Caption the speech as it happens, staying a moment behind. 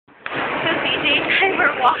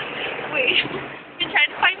walk. We've been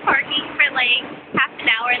trying to find parking for like half an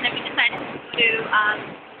hour, and then we decided to go to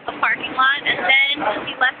a parking lot, and then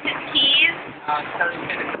he left his keys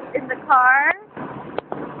in the car,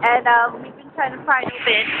 and we've been trying to pry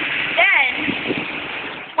open. Then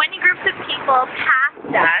 20 groups of people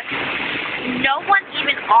passed us. No one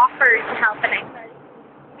even offered to help, and I started to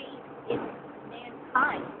speak in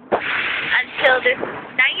mankind until this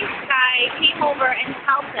nice guy came over and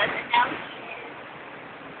helped us, and now he is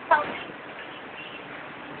helping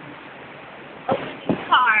open his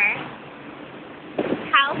car.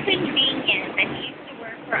 How convenient that he used to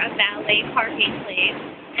work for a valet parking place,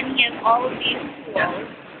 and he has all of these tools.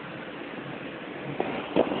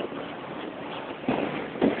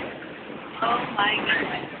 Oh my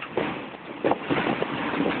goodness.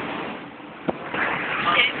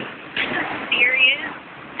 This is a serious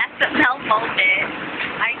FML moment.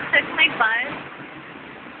 I took my bus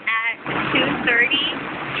at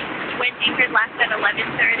 2:30 when Ingrid left at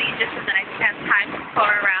 11:30 just so that I could have time to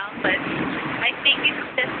tour around, but I think it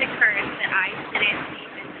just occurred that I shouldn't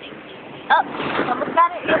even think easy. Oh, you almost got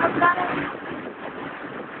it, you almost got it.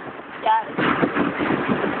 Got it.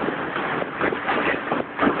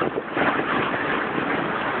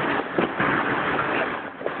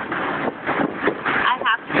 I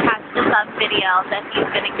have to catch this on video that he's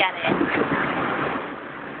gonna get it.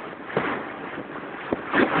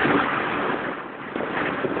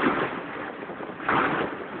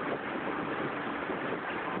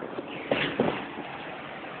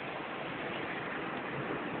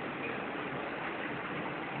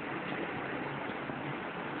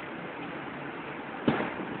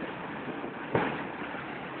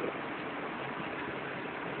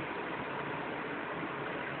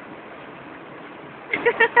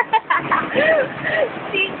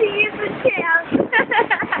 CT is a champ.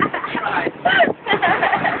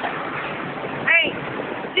 Alright,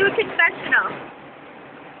 do a confessional.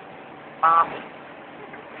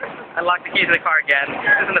 I locked the key to the car again.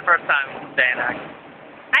 This isn't the first time I'm saying that.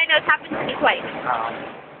 I know, it's happened to me twice.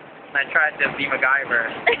 And I tried to be MacGyver.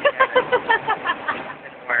 It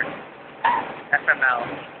didn't work. FML.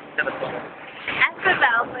 Typical.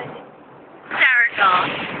 FML, but hysterical.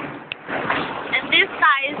 And this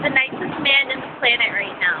guy is the nicest man in the planet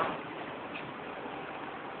right now.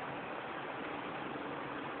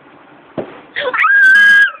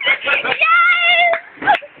 Yes!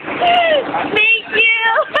 Thank you!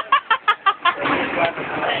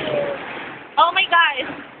 Oh my gosh,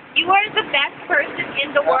 you are the best person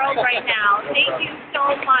in the world right now. Thank you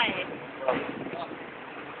so much.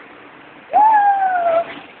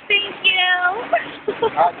 Thank you.